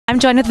I'm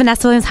joined with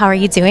Vanessa Williams. How are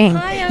you doing?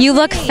 Hi, you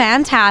look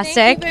fantastic.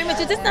 Thank you very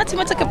much. Is this not too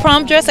much like a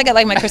prom dress? I got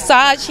like my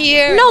corsage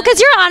here. No, because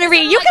you're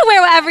honorary. You can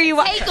wear whatever you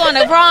want. Take on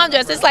a prom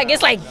dress. It's like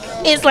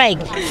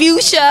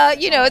fuchsia.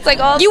 You know, it's like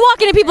all. You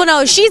walk in and people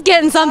know she's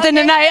getting something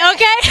tonight.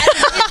 Okay.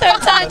 It's her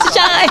time to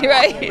shine,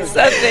 right?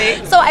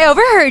 Something. So I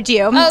overheard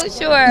you. Oh,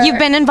 sure. You've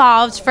been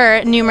involved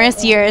for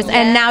numerous years,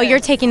 and now you're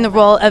taking the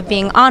role of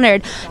being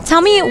honored. Tell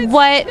me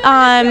what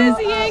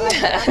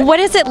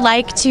is it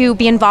like to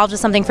be involved with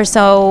something for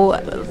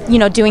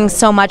doing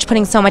so much,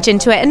 putting so much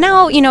into it, and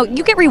now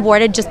you get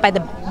rewarded just by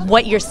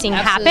what you're seeing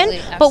happen.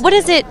 But what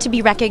is it to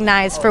be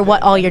recognized for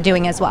what all you're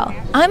doing as well?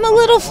 I'm a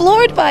little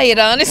floored by it,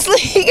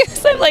 honestly.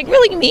 I'm like,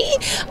 really, me?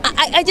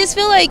 I just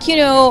feel like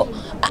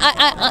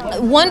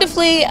I'm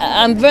wonderfully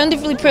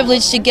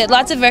privileged to get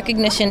lots of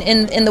recognition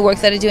in the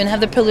work that I do, and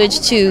have the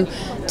privilege to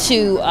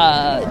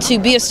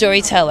be a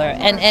storyteller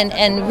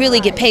and really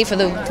get paid for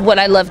what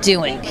I love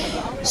doing.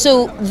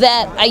 So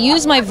that I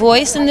use my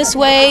voice in this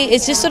way,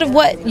 it's just sort of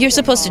what you're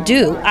supposed to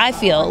do, I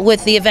feel,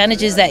 with the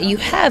advantages that you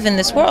have in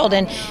this world.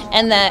 And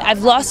that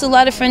I've lost a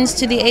lot of friends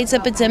to the AIDS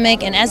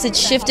epidemic, and as it's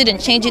shifted and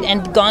changed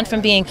and gone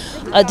from being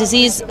a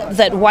disease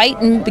that white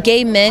and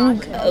gay men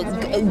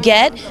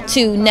get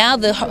to now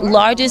the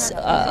largest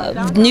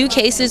new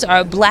cases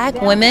are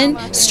black women,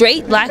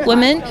 straight black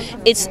women,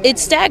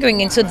 it's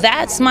staggering. And so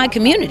that's my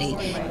community.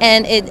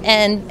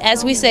 And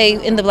as we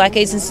say in the Black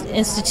AIDS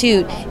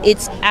Institute,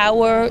 it's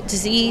our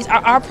disease,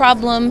 our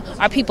problem,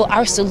 our people,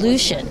 our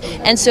solution.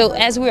 And so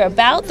as we're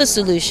about the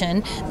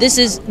solution, this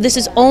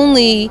is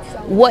only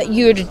what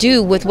you're to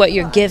do with what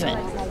you're given.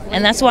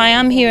 And that's why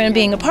I'm here and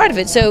being a part of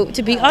it. So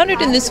to be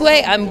honored in this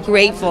way, I'm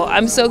grateful.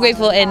 I'm so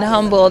grateful and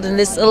humbled. And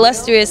this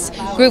illustrious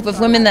group of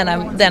women that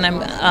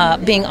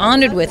I'm being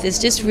honored with is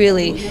just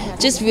really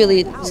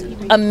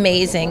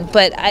amazing.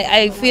 But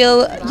I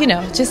feel,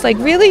 just like,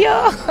 really,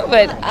 y'all?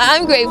 But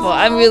I'm grateful.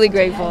 I'm really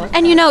grateful.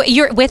 And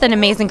you're with an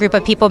amazing group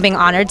of people being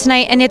honored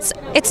tonight, and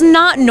it's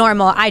not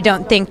normal, I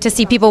don't think, to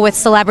see people with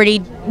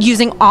celebrity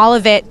using all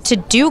of it to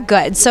do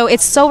good. So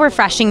it's so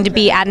refreshing to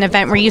be at an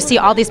event where you see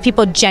all these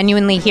people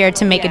genuinely here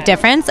to make a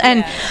difference,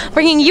 and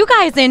bringing you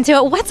guys into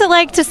it. What's it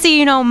like to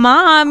see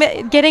mom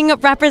getting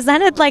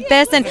represented like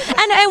this, and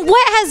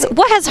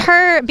what has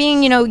her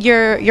being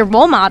your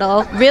role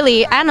model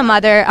really, and a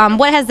mother,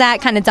 what has that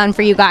kind of done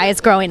for you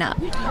guys growing up?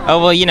 Oh,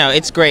 well,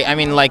 it's great. I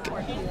mean,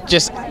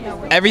 just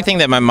everything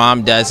that my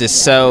mom does is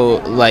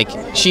so,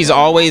 she's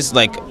always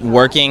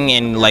working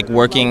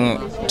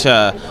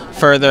to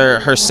further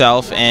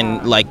herself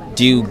and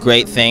do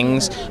great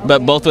things,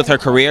 but both with her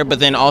career, but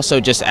then also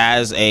just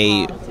as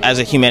a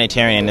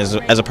humanitarian,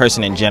 as a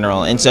person in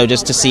general. And so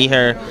just to see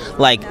her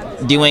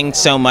doing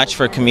so much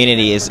for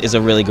community is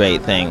a really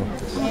great thing.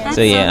 That's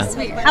so yeah. So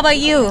sweet. How about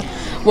you?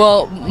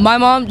 Well, my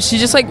mom, she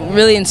just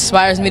really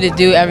inspires me to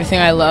do everything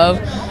I love,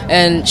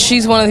 and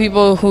she's one of the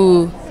people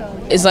who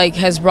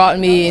has brought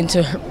me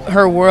into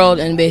her world,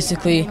 and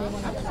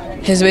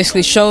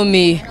has shown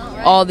me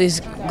all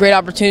these great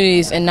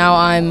opportunities, and now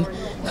I'm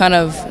kind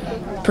of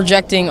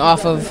projecting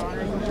off of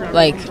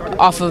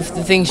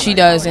the things she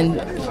does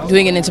and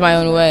doing it into my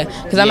own way,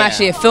 because I'm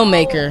actually a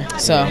filmmaker.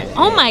 So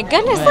oh my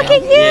goodness, look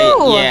at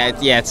you.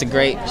 Yeah, she's a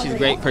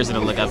great person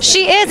to look up to.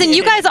 She is, and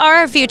you guys are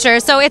our future,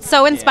 so it's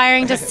so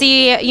inspiring to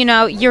see.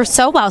 You're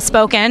so well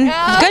spoken.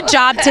 Good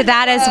job to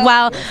that as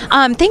well.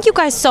 Thank you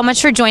guys so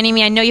much for joining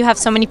me. I know you have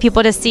so many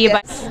people to see,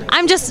 but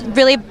I'm just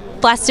really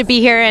blessed to be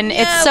here, and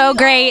it's so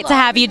great to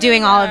have you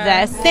doing all of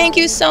this. Thank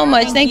you so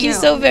much. Thank you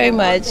so very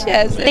much.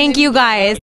 Yes. Thank you guys.